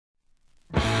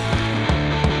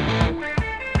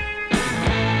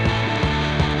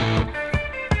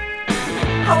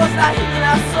I was not hanging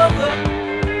out sober,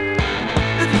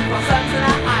 looking for something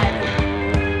I hide.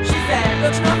 She said,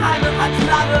 don't you know I know how to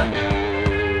love her?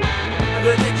 I'm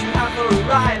gonna take you out for a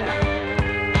ride.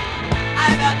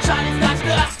 I'm a Chinese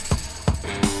gangster,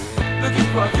 looking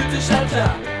for a future shelter.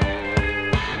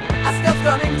 I stepped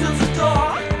running to the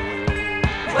door.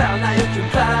 Well, now you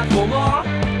can plan for more.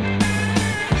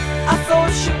 I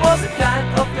thought she was the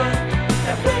kind of girl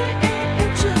that really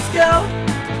interests girl.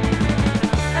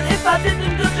 And if I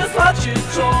didn't do just what she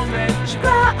told me, she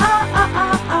cried.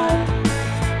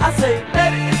 I say,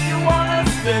 baby, if you wanna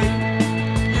stay,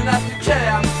 you have to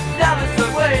care. That is the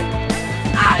way.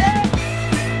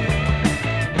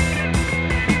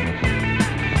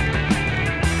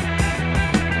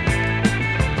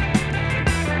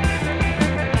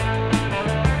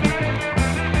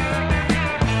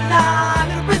 Now I'm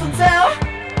in a prison cell,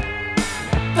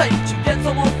 playing to get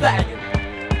some more faggot,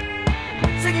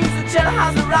 singing the cello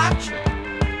has a rock,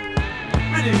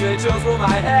 reading angels for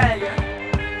my head.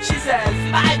 She says,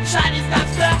 I'm Chinese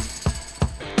gangster,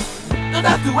 don't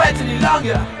have to wait any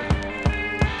longer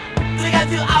to get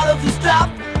you out of this trap,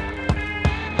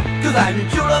 cause I'm in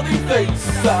your loving face.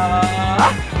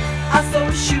 I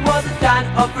thought she was the kind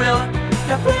of real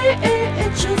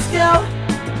capricious girl.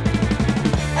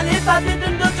 And if I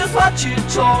didn't do just what you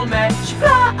told me, she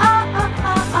cried.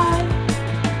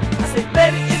 I said,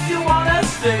 baby, if you wanna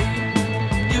stay,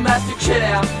 you must take shit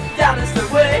out. That is the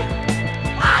way.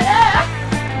 Yeah.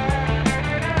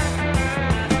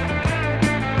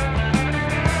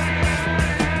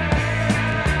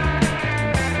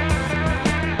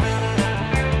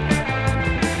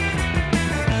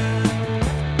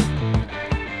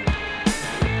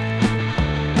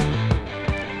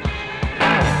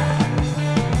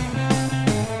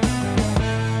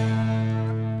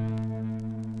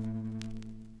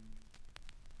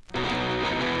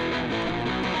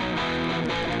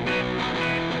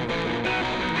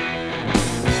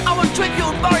 Trick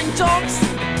your boring talks,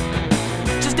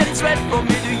 just getting straight from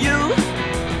me to you.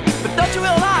 But don't you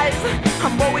realize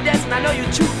I'm more with this and I know you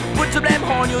too. Put the blame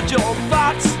on your job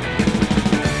thoughts.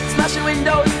 Smashing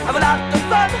windows, have a lot of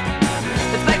fun.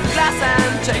 Let's break the glass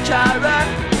and take a run.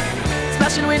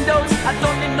 Smashing windows, I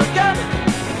don't need no gun.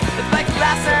 Let's break the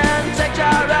glass and take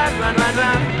a run, run, run,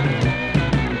 run.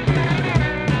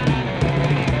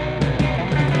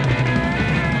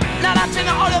 Now that's in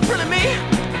all you're thrilling me.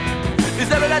 Is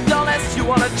there a dullness you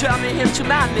wanna turn me into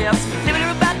madness? Give me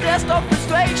a bad test of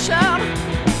frustration.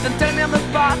 Then tell me I'm a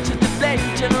part of the blame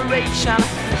generation.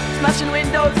 Smashing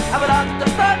windows, have a lot of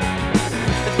fun.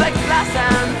 Let's break the glass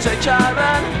and take a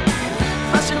run.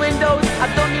 Smashing windows, I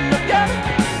don't need no gun.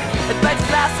 Let's break the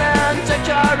glass and take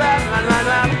a run, run, run,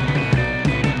 run.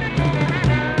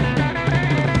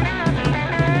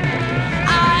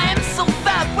 I'm so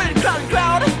fat with a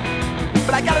crowd,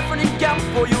 but I got a funny gun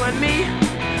for you and me.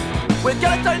 We're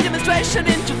gonna turn demonstration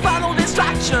into final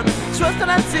distraction. Thrust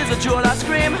and scissors, dual or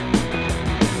scream.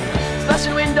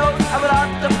 Smashing windows, have a lot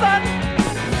of fun.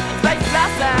 Break the glass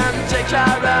and take a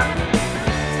run.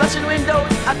 Smashing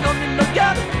windows, I don't need no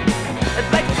gun. Let's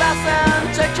break the glass and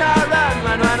take a run,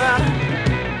 run, run, run.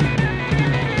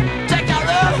 Take a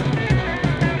run.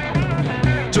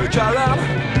 Take a run.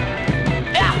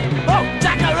 Yeah, oh,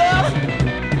 take a run.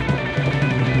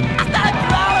 I started to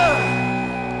run.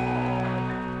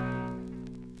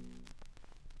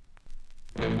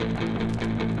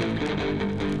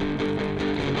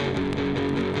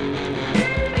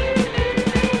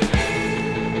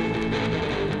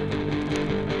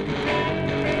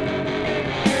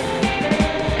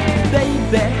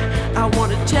 Baby, I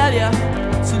wanna tell ya,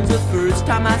 since the first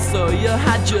time I saw you,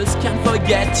 I just can't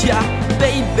forget ya.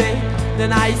 Baby,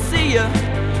 then I see you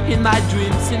in my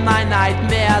dreams, in my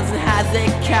nightmares, as they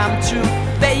come true.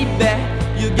 Baby,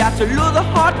 you got a little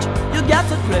heart, you got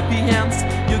the crapy hands,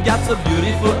 you got the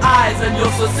beautiful eyes, and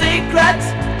you're so secret,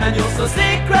 and you're so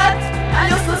secret, and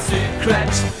you're so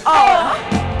secret. Oh,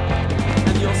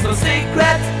 and you're so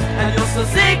secret, and you're so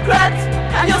secret,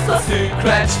 and you're so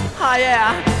secret. Oh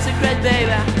yeah, secret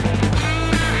baby.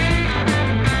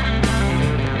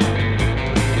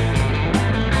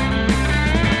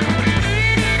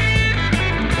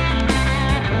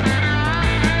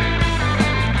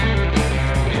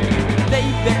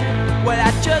 Baby, well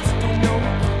I just don't know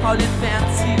all the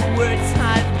fancy words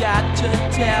I've got to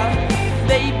tell.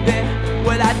 Baby,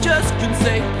 well I just can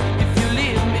say, if you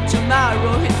leave me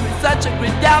tomorrow, it will be such a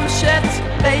great damn shit.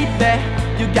 Baby,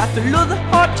 you got a little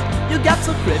heart, you got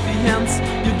so crapy hands,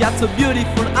 you got so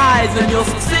beautiful eyes, and you're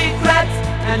so secret,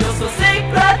 and you're so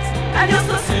secret, and you're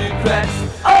so secret.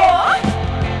 Oh,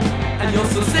 and you're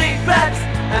so secret,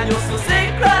 and you're so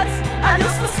secret, and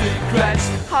you're so secret.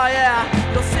 Oh yeah,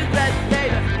 you're so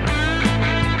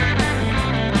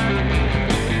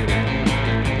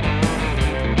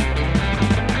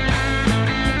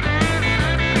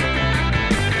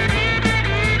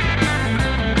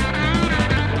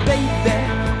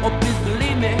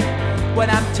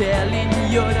telling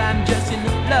you that I'm just in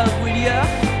love with you,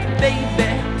 baby.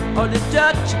 All the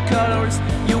dirty colors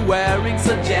you're wearing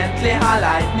so gently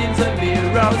highlighting the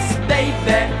mirrors,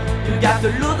 baby. You got to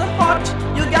lose the heart,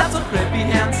 you got so crapy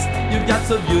hands, you got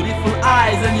so beautiful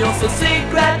eyes, and you're so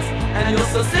secret, and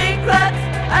you're so secret,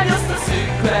 and you're so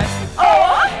secret.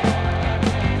 Oh,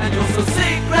 and you're so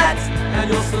secret, and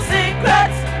you're so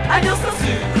secret, and you're so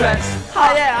secret.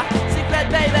 Oh yeah,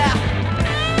 secret, baby.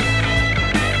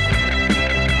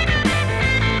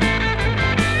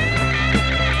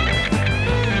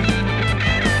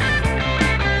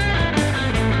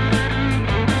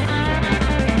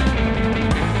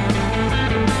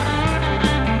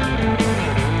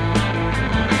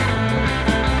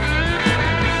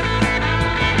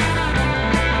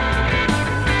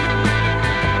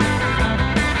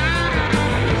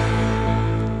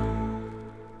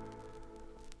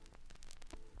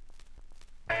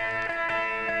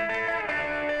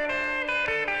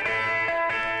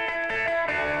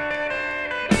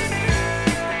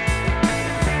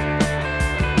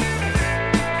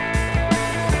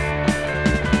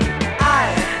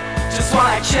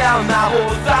 Kill my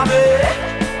whole family,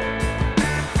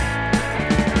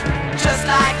 just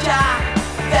like a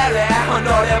very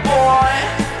naughty boy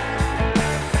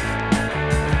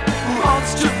who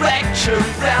wants to break your